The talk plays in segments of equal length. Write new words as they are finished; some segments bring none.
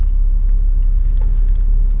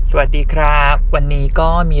สวัสดีครับวันนี้ก็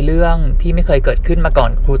มีเรื่องที่ไม่เคยเกิดขึ้นมาก่อ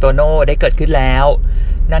นครูโตโน่ได้เกิดขึ้นแล้ว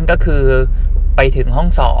นั่นก็คือไปถึงห้อง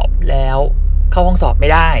สอบแล้วเข้าห้องสอบไม่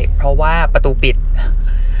ได้เพราะว่าประตูปิด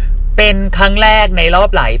เป็นครั้งแรกในรอบ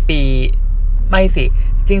หลายปีไม่สิ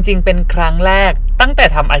จริงๆเป็นครั้งแรกตั้งแต่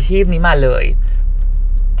ทำอาชีพนี้มาเลย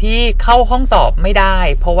ที่เข้าห้องสอบไม่ได้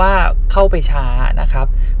เพราะว่าเข้าไปช้านะครับ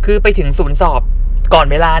คือไปถึงศูนย์สอบก่อน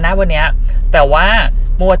เวลานะวันนี้แต่ว่า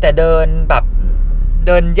มัวแต่เดินแบบ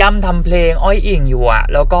เดินย่ำทำเพลงอ้อยอิงอยู่อะ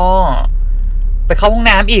แล้วก็ไปเข้าห้อง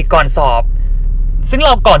น้ำอีกก่อนสอบซึ่งเร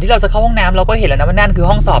าก่อนที่เราจะเข้าห้องน้ำเราก็เห็นแล้วนะว่านั่นคือ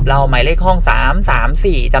ห้องสอบเราหมายเลขห้อง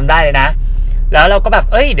334จำได้เลยนะแล้วเราก็แบบ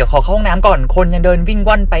เดี๋ยวขอเข้าห้องน้ำก่อนคนยังเดินวิ่ง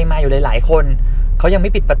ว่อนไปมาอยู่หลายๆคนเขายังไ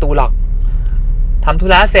ม่ปิดประตูหรอกทำธุ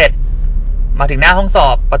ระเสร็จมาถึงหน้าห้องสอ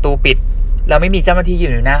บประตูปิดแล้วไม่มีเจ้าหน้าที่ยื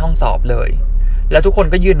นอยู่หน้าห้องสอบเลยแล้วทุกคน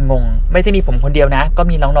ก็ยืนงงไม่ใช่มีผมคนเดียวนะก็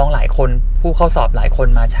มีน้องๆหลายคนผู้เข้าสอบหลายคน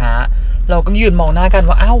มาช้าเราก็ยืนมองหน้ากัน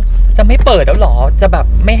ว่าเอ้าจะไม่เปิดแล้วหรอจะแบบ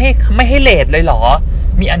ไม่ให้เลทเลยหรอ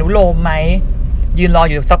มีอนุโลมไหมยืนรอ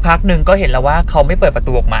อยู่สักพักหนึ่งก็เห็นแล้วว่าเขาไม่เปิดประ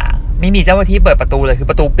ตูออกมาไม่มีเจ้าหน้าที่เปิดประตูเลยคือ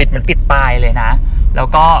ประตูปิดมันปิดตายเลยนะแล้ว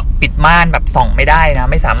ก็ปิดม่านแบบส่องไม่ได้นะ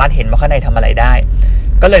ไม่สามารถเห็นว่าข้างในทำอะไรได้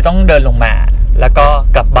ก็เลยต้องเดินลงมาแล้วก็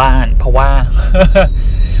กลับบ้านเพราะว่า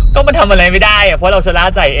ก็มันทำอะไรไม่ได้อะเพราะเราชะล่า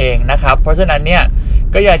ใจเองนะครับเพราะฉะนั้นเนี่ย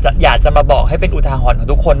ก็อยากจะมาบอกให้เป็นอุทาหรณ์ของ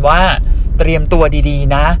ทุกคนว่าเตรียมตัวดี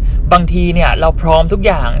ๆนะบางทีเนี่ยเราพร้อมทุก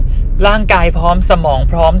อย่างร่างกายพร้อมสมอง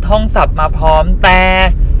พร้อมท่องศัพท์มาพร้อมแต่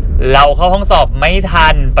เราเข้าห้องสอบไม่ทั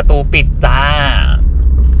นประตูปิดจ้า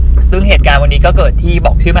ซึ่งเหตุการณ์วันนี้ก็เกิดที่บ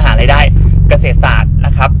อกชื่อมหาลัยได้เกษตรศาสตร์น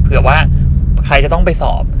ะครับเผื่อว่าใครจะต้องไปส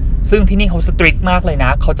อบซึ่งที่นี่เขาสตริกมากเลยน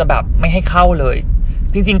ะเขาจะแบบไม่ให้เข้าเลย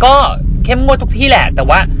จริงๆก็เข้มงวดทุกที่แหละแต่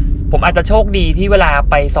ว่าผมอาจจะโชคดีที่เวลา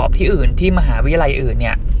ไปสอบที่อื่นที่มหาวิทยาลัยอื่นเ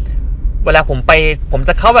นี่ยเวลาผมจ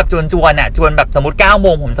ะเข้าแบบจวนๆอ่ะจวนแบบสมมติ9 โม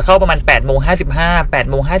งผมจะเข้าประมาณ8:55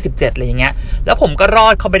 8:57อะไรอย่างเงี้ยแล้วผมก็รอ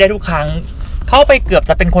ดเข้าไปได้ทุกครั้งเข้าไปเกือบ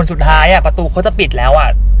จะเป็นคนสุดท้ายอ่ะประตูเขาจะปิดแล้วอ่ะ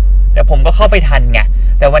แต่ผมก็เข้าไปทันไง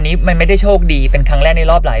แต่วันนี้มันไม่ได้โชคดีเป็นครั้งแรกใน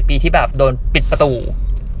รอบหลายปีที่แบบโดนปิดประตู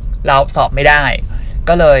เราสอบไม่ได้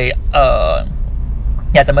ก็เลย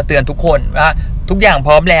อยากจะมาเตือนทุกคนว่าทุกอย่างพ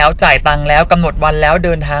ร้อมแล้วจ่ายตังค์แล้วกำหนดวันแล้วเ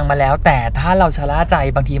ดินทางมาแล้วแต่ถ้าเราชะล่าใจ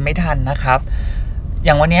บางทีไม่ทันนะครับอ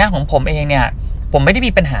ย่างวันนี้ของผมเองเนี่ยผมไม่ได้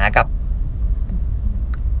มีปัญหากับ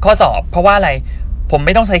ข้อสอบเพราะว่าอะไรผมไ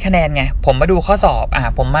ม่ต้องใช้คะแนนไงผมมาดูข้อสอบ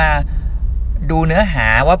ผมมาดูเนื้อหา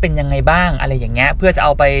ว่าเป็นยังไงบ้างอะไรอย่างเงี้ยเพื่อจะเอ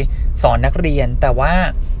าไปสอนนักเรียนแต่ว่า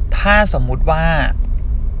ถ้าสมมุติว่า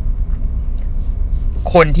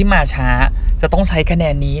คนที่มาช้าจะต้องใช้คะแน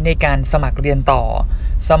นนี้ในการสมัครเรียนต่อ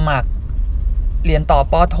สมัครเรียนต่อ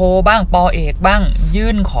ปโทบ้างปเอกบ้างยื่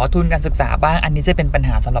นขอทุนการศึกษาบ้างอันนี้จะเป็นปัญห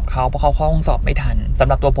าสำหรับเขาเพราะเขาเข้าห้องสอบไม่ทันสำ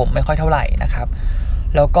หรับตัวผมไม่ค่อยเท่าไหร่นะครับ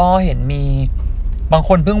แล้วก็เห็นมีบางค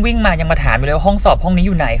นเพิ่งวิ่งมายังมาถามอยู่เลยว่าห้องสอบห้องนี้อ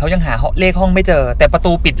ยู่ไหนเขายังหาเลขห้องไม่เจอแต่ประ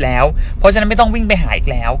ตูปิดแล้วเพราะฉะนั้นไม่ต้องวิ่งไปหาอีก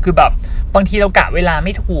แล้วคือแบบบางทีเรากะเวลาไ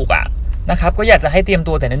ม่ถูกนะครับก็อยากจะให้เตรียม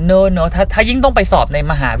ตัวแต่เนิ่นๆเนาะถ้ายิ่งต้องไปสอบใน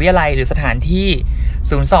มหาวิทยาลัยหรือสถานที่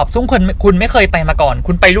ศูนย์สอบซึ่งคุณไม่เคยไปมาก่อน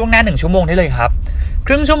คุณไปล่วงหน้า1 ชั่วโมงได้เลยครับค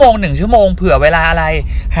รึ่งชั่วโมง1 ชั่วโมงเผื่อเวลาอะไร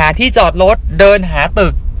หาที่จอดรถเดินหาตึ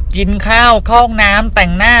กกินข้าวเข้าห้องน้ำแต่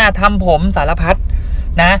งหน้าทำผมสารพัด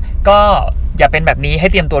นะก็อย่าเป็นแบบนี้ให้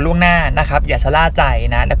เตรียมตัวล่วงหน้านะครับอย่าชะล่าใจ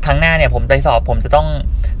นะครั้งหน้าเนี่ยผมไปสอบผมจะต้อง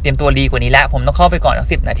เตรียมตัวดีกว่านี้แล้วผมต้องเข้าไปก่อนสัก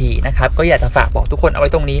10 นาทีนะครับก็อยากจะฝากบอกทุกคนเอาไว้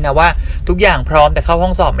ตรงนี้นะว่าทุกอย่างพร้อมแต่เข้าห้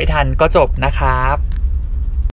องสอบไม่ทันก็จบนะครับ